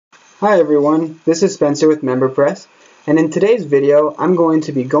Hi everyone, this is Spencer with MemberPress, and in today's video I'm going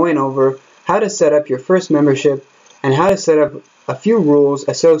to be going over how to set up your first membership and how to set up a few rules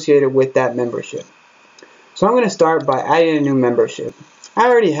associated with that membership. So I'm going to start by adding a new membership. I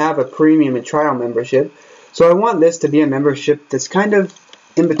already have a premium and trial membership, so I want this to be a membership that's kind of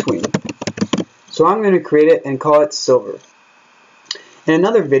in between. So I'm going to create it and call it Silver. In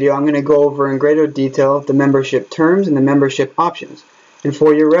another video I'm going to go over in greater detail the membership terms and the membership options. And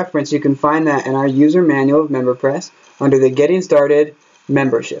for your reference, you can find that in our user manual of MemberPress under the Getting Started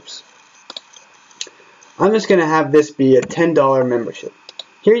Memberships. I'm just going to have this be a $10 membership.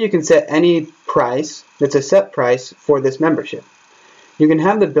 Here you can set any price that's a set price for this membership. You can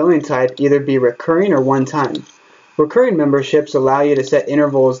have the billing type either be recurring or one-time. Recurring memberships allow you to set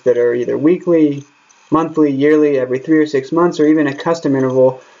intervals that are either weekly, monthly, yearly, every 3 or 6 months, or even a custom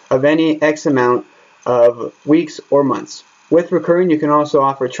interval of any X amount of weeks or months. With recurring, you can also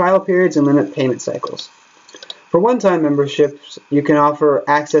offer trial periods and limit payment cycles. For one-time memberships, you can offer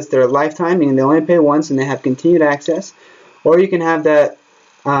access that are lifetime, meaning they only pay once and they have continued access, or you can have that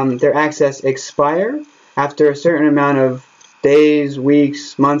their access expire after a certain amount of days,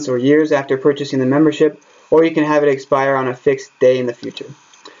 weeks, months, or years after purchasing the membership, or you can have it expire on a fixed day in the future.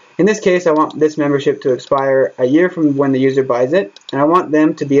 In this case, I want this membership to expire a year from when the user buys it, and I want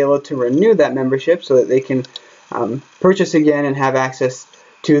them to be able to renew that membership so that they can purchase again and have access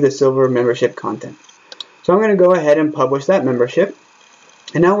to the Silver membership content. So I'm going to go ahead and publish that membership,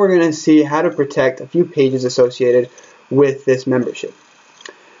 and now we're going to see how to protect a few pages associated with this membership.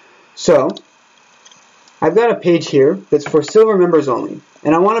 So I've got a page here that's for Silver members only,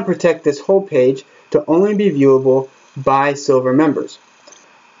 and I want to protect this whole page to only be viewable by Silver members.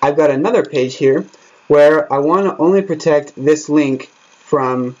 I've got another page here where I want to only protect this link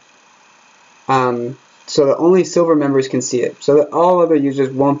from so that only Silver members can see it, so that all other users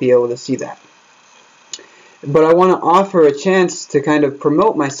won't be able to see that. But I want to offer a chance to kind of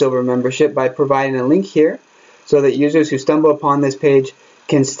promote my Silver membership by providing a link here so that users who stumble upon this page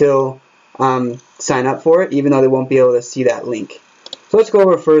can still sign up for it, even though they won't be able to see that link. So let's go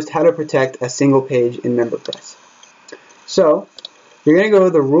over first how to protect a single page in MemberPress. So you're going to go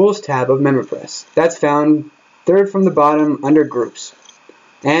to the Rules tab of MemberPress. That's found third from the bottom under Groups.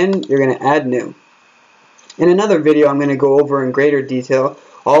 And you're going to add New. In another video, I'm going to go over in greater detail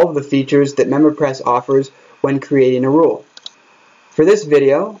all of the features that MemberPress offers when creating a rule. For this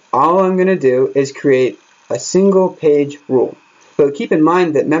video, all I'm going to do is create a single page rule. But keep in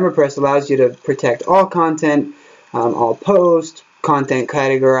mind that MemberPress allows you to protect all content, all posts, content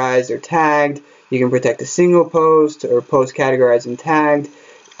categorized or tagged. You can protect a single post or post categorized and tagged.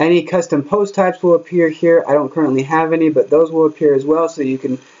 Any custom post types will appear here. I don't currently have any, but those will appear as well, so you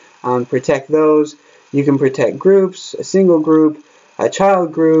can protect those. You can protect groups, a single group, a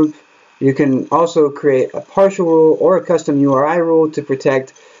child group. You can also create a partial rule or a custom URI rule to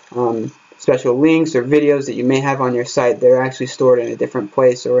protect special links or videos that you may have on your site. They're actually stored in a different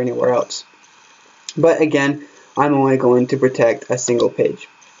place or anywhere else. But again, I'm only going to protect a single page.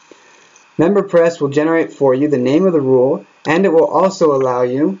 MemberPress will generate for you the name of the rule, and it will also allow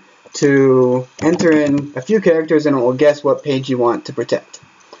you to enter in a few characters and it will guess what page you want to protect.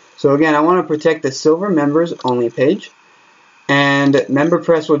 So again, I want to protect the Silver members only page, and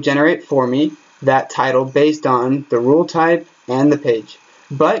MemberPress will generate for me that title based on the rule type and the page.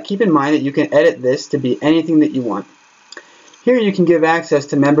 But keep in mind that you can edit this to be anything that you want. Here you can give access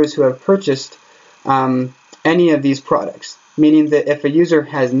to members who have purchased any of these products, meaning that if a user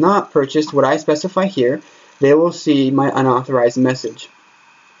has not purchased what I specify here, they will see my unauthorized message.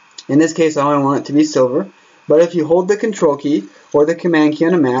 In this case, I only want it to be Silver, but if you hold the Control key or the Command key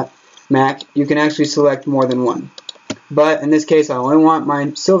on a Mac, you can actually select more than one. But in this case, I only want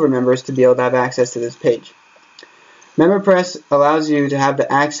my Silver members to be able to have access to this page. MemberPress allows you to have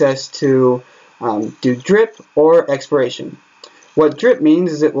the access to do drip or expiration. What drip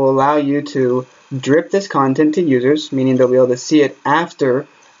means is it will allow you to drip this content to users, meaning they'll be able to see it after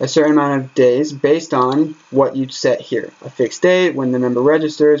a certain amount of days based on what you set here. A fixed date, when the member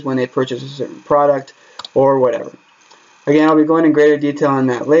registers, when they purchase a certain product, or whatever. Again, I'll be going in greater detail on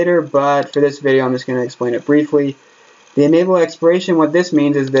that later, but for this video I'm just going to explain it briefly. The enable expiration, what this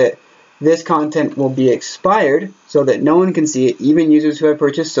means is that this content will be expired so that no one can see it, even users who have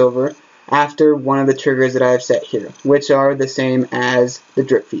purchased Silver, after one of the triggers that I have set here, which are the same as the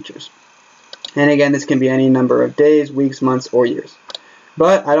drip features. And again, this can be any number of days, weeks, months, or years.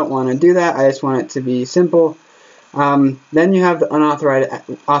 But I don't want to do that. I just want it to be simple. Then you have the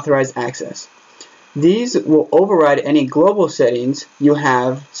unauthorized access. These will override any global settings you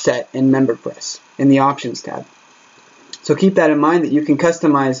have set in MemberPress in the Options tab. So keep that in mind that you can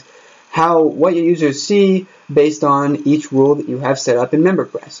customize what your users see based on each rule that you have set up in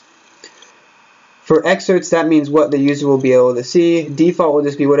MemberPress. For excerpts, that means what the user will be able to see. Default will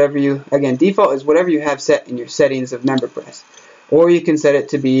just be default is whatever you have set in your settings of MemberPress. Or you can set it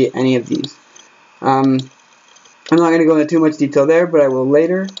to be any of these. I'm not going to go into too much detail there, but I will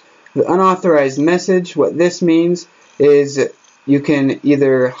later. The unauthorized message, what this means is you can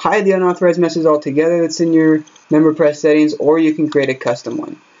either hide the unauthorized message altogether that's in your MemberPress settings, or you can create a custom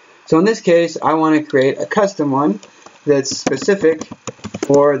one. So in this case, I want to create a custom one that's specific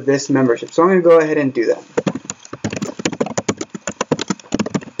for this membership. So I'm going to go ahead and do that.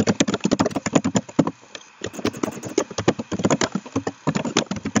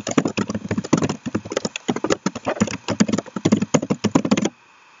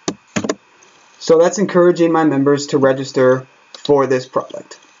 So that's encouraging my members to register for this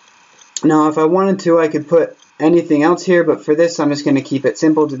product. Now, if I wanted to, I could put anything else here, but for this, I'm just going to keep it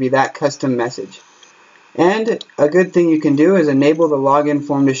simple to be that custom message. And a good thing you can do is enable the login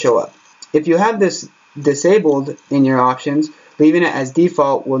form to show up. If you have this disabled in your options, leaving it as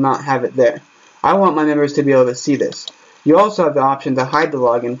default will not have it there. I want my members to be able to see this. You also have the option to hide the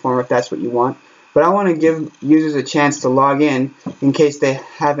login form if that's what you want, but I want to give users a chance to log in case they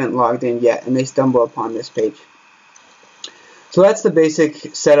haven't logged in yet and they stumble upon this page. So that's the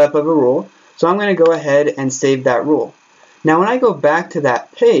basic setup of a rule. So I'm going to go ahead and save that rule. Now when I go back to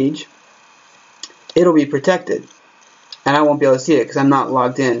that page, it'll be protected and I won't be able to see it because I'm not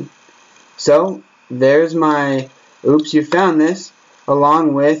logged in. So there's my oops, you found this,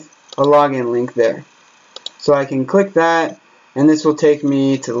 along with a login link there. So I can click that and this will take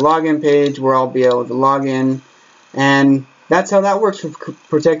me to the login page where I'll be able to log in, and that's how that works for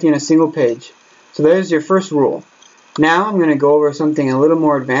protecting a single page. So there's your first rule. Now I'm going to go over something a little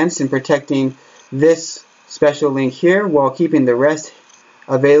more advanced in protecting this special link here while keeping the rest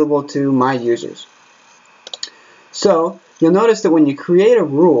available to my users. So you'll notice that when you create a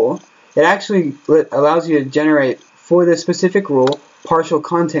rule, it actually allows you to generate for this specific rule partial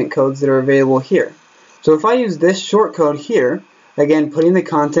content codes that are available here. So if I use this short code here, again putting the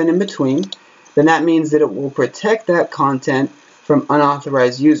content in between, then that means that it will protect that content from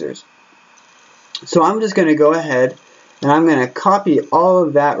unauthorized users. So I'm just going to go ahead and I'm going to copy all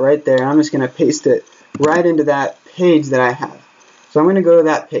of that right there. I'm just going to paste it right into that page that I have. So I'm going to go to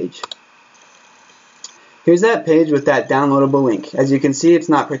that page. Here's that page with that downloadable link. As you can see, it's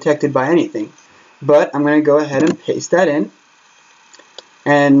not protected by anything, but I'm going to go ahead and paste that in.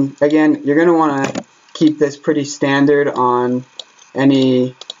 And again, you're going to want to keep this pretty standard on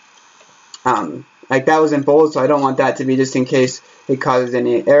any, like that was in bold, so I don't want that to be just in case it causes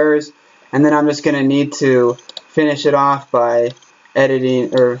any errors. And then I'm just going to need to finish it off by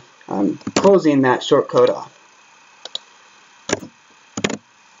editing or closing that short code off.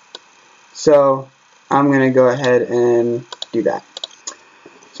 So I'm going to go ahead and do that.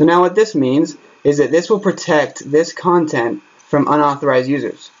 So now what this means is that this will protect this content from unauthorized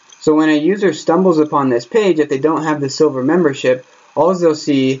users. So when a user stumbles upon this page, if they don't have the silver membership, all they'll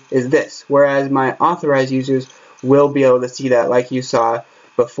see is this, whereas my authorized users will be able to see that like you saw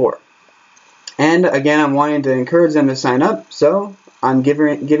before. And again, I'm wanting to encourage them to sign up, so I'm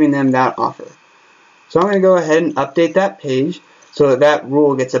giving them that offer. So I'm going to go ahead and update that page so that that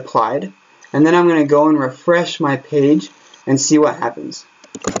rule gets applied. And then I'm going to go and refresh my page and see what happens.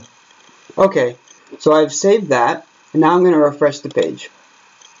 Okay, so I've saved that, and now I'm going to refresh the page.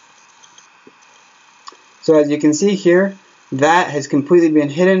 So as you can see here, that has completely been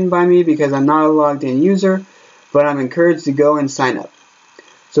hidden by me because I'm not a logged in user, but I'm encouraged to go and sign up.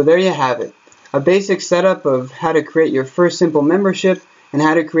 So there you have it. A basic setup of how to create your first simple membership and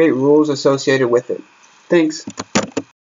how to create rules associated with it. Thanks.